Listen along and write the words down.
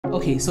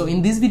Okay, so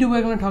in this video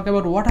we're going to talk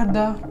about what are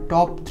the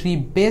top 3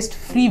 best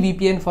free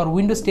VPN for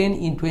Windows 10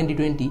 in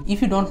 2020.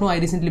 If you don't know, I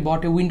recently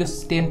bought a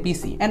Windows 10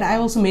 PC and I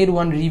also made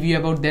one review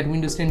about that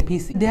Windows 10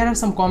 PC. There are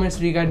some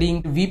comments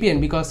regarding VPN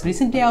because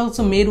recently I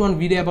also made one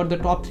video about the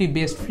top 3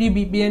 best free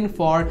VPN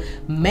for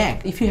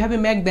Mac. If you have a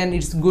Mac, then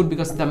it's good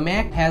because the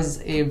Mac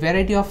has a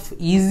variety of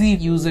easy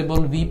usable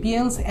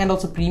VPNs and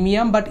also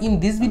premium, but in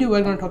this video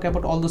we're going to talk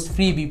about all those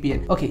free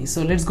VPN. Okay,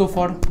 so let's go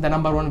for the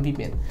number 1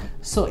 VPN.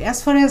 So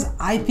as far as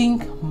I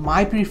think,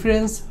 my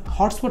preference,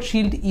 Hotspot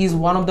Shield is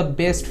one of the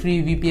best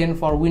free VPN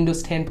for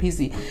Windows 10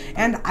 PC,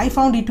 and I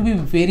found it to be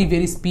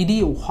very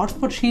speedy.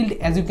 Hotspot Shield,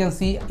 as you can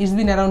see, it's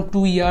been around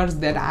 2 years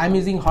that I'm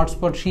using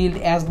Hotspot Shield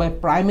as my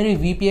primary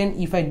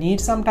VPN if I need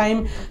some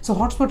time. So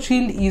Hotspot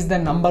Shield is the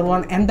number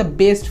 1 and the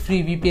best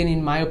free VPN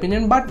in my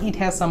opinion, but it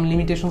has some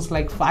limitations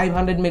like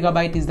 500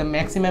 megabyte is the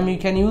maximum you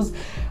can use.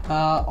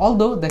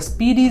 Although the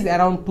speed is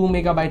around 2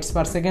 megabytes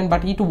per second,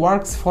 but it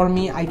works for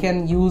me. I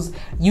can use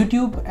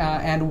YouTube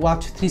and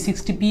watch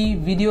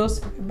 360p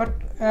videos, but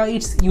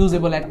it's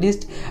usable at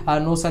least,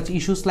 no such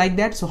issues like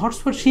that. So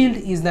Hotspot Shield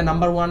is the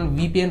number 1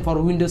 VPN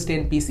for Windows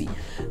 10 PC.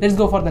 Let's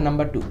go for the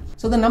number 2.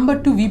 So the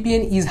number 2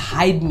 VPN is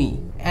HideMy,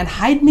 and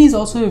HideMy is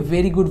also a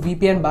very good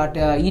VPN, but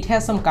it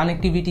has some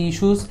connectivity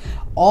issues.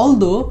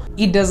 Although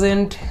it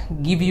doesn't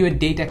give you a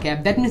data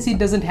cap, that means it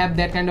doesn't have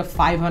that kind of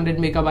 500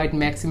 megabyte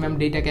maximum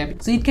data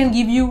cap. So it can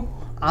give you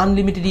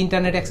unlimited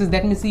internet access.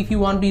 That means if you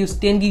want to use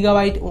 10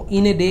 gigabyte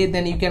in a day,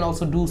 then you can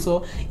also do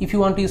so. If you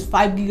want to use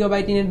 5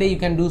 gigabyte in a day, you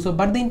can do so,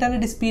 but the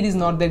internet speed is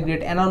not that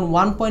great, around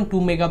 1.2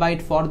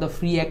 megabyte for the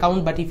free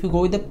account. But if you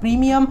go with the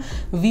premium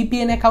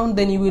VPN account,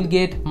 then you will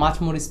get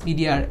much more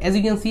speedier. As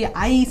you can see,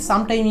 I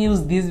sometimes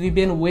use this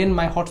VPN when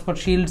my Hotspot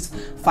Shield's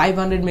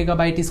 500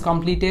 megabyte is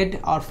completed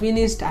or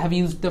finished. I have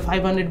used the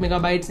 500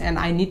 megabytes and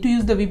I need to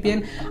use the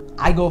VPN.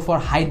 I go for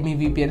HideMy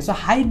VPN. So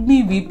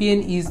HideMy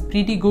VPN is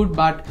pretty good,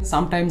 but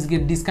sometimes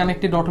get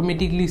disconnected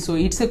automatically, so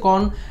it's a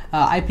con.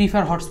 I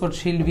prefer Hotspot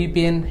Shield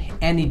VPN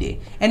any day.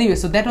 Anyway,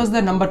 so that was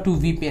the number 2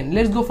 VPN.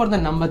 Let's go for the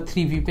number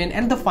 3 VPN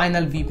and the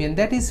final VPN,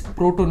 that is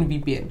Proton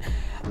VPN.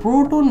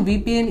 Proton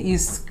VPN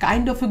is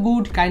kind of a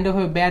good, kind of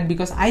a bad,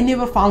 because I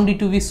never found it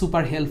to be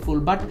super helpful,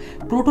 but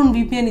Proton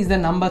VPN is the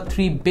number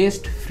 3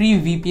 best free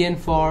VPN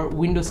for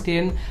Windows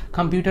 10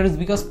 computers,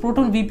 because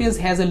Proton VPN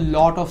has a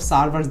lot of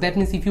servers. That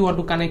means if you want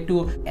to connect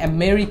to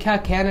America,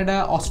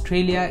 Canada,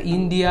 Australia,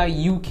 India,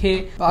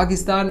 UK,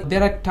 Pakistan,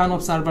 there are a ton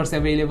of servers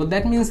available.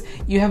 That means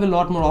you have a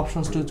lot more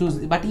options to choose.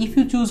 But if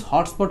you choose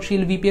Hotspot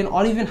Shield VPN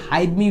or even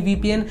HideMy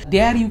VPN,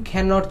 there you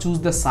cannot choose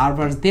the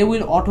servers. They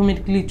will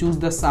automatically choose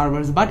the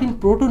servers. But in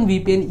Proton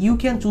VPN, you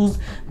can choose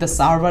the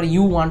server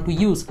you want to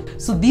use.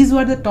 So these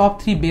were the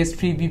top 3 best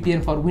free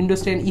VPN for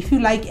Windows 10. If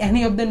you like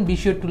any of them, be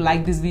sure to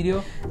like this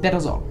video. That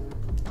was all.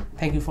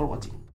 Thank you for watching.